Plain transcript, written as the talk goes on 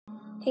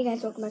Hey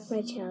guys, welcome back to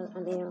my channel.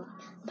 I'm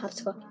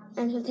Popsicle,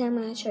 and today I'm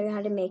going to show you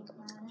how to make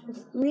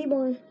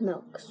reborn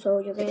milk. So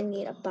you're going to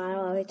need a bottle.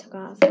 I already took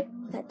off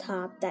that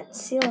top that's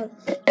sealed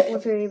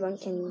with your reborn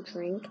can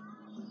drink,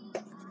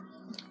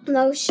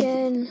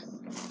 lotion,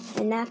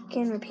 a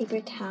napkin or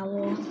paper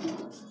towel,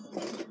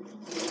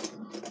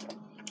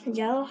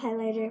 yellow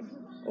highlighter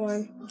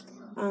or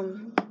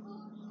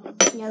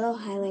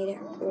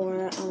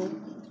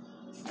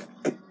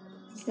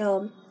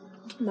yellow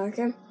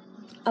marker,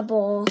 a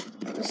bowl,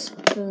 a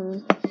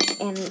spoon,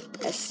 and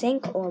a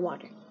sink or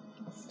water.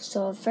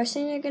 So first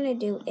thing you're gonna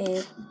do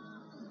is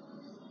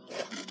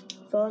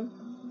fill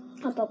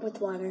a up with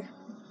water.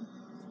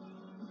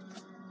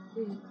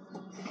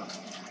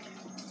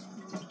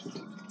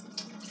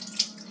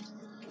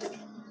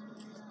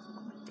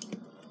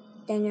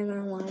 Then you're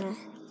gonna wanna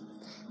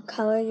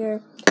color your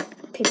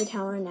paper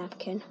towel or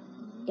napkin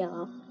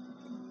yellow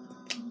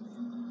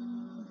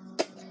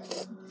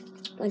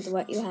with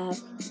what you have.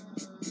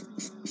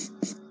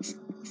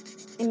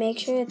 And make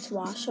sure it's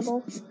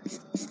washable.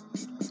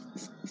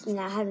 Do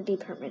not have to be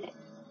permanent.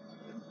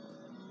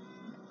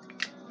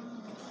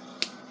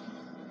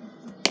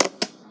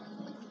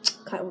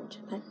 And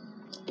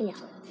yeah.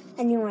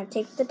 And you want to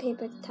take the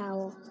paper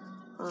towel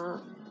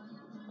off.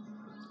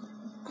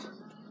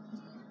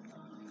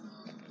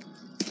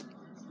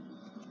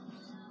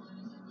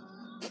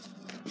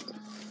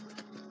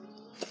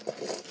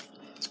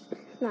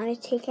 Now to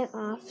take it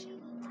off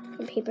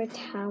the paper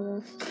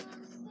towel.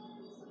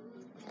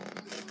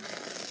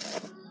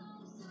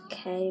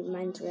 Okay,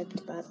 mine's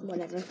ripped, but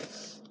whatever.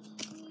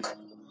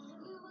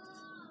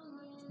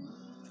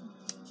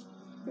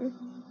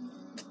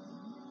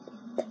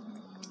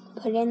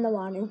 Put it in the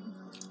water,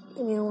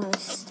 and you want to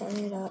stir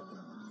it up.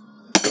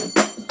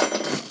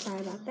 Sorry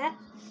about that.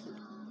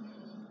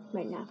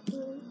 Right now.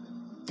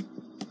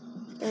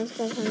 Then it's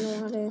going to turn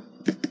the water.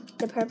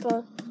 The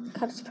purple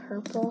cup's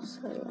purple,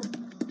 so yeah.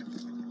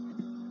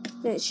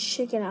 Then it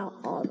should get out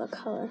all the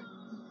color.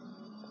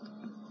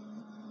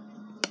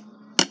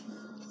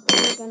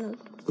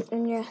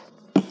 In your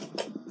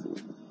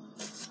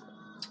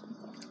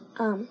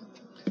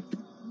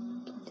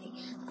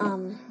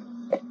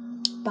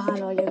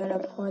bottle, you're gonna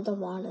pour the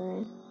water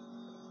in.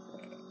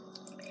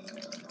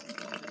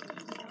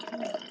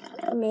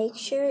 Make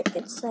sure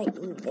it's like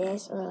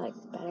this or like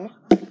better.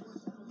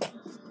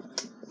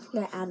 You're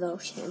gonna add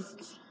lotion.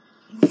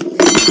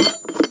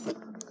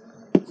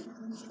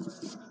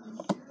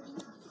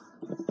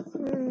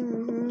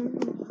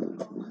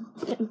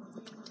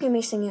 You're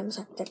mixing it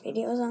with the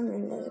videos on,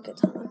 and there's a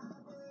guitar on.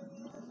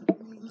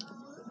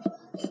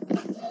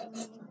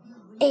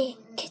 Hey,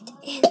 get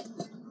in.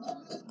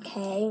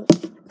 Okay.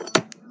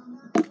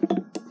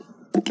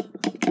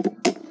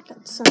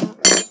 That's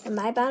and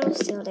my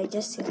bottle's sealed. I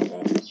just sealed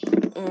it,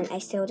 and I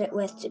sealed it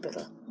with super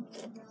glue.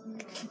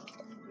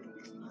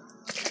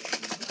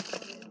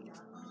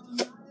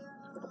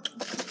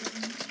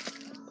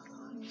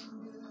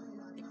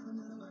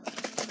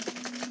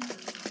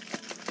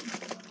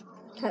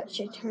 That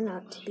should turn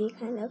out to be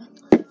kind of,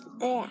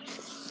 yeah,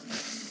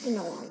 in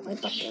a long way,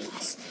 but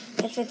less.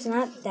 If it's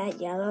not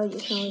that yellow, you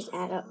can always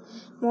add up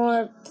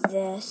more of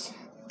this,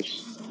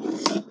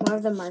 more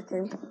of the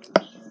marker,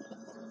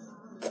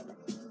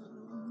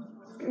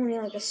 maybe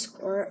like a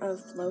squirt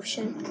of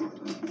lotion,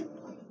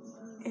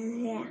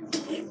 and yeah,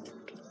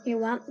 you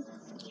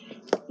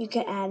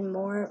can add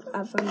more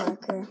of a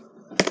marker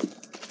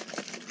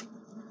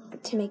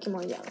to make it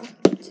more yellow.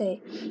 So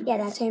yeah,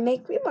 that's how you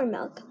make reborn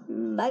milk.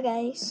 Bye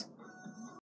guys.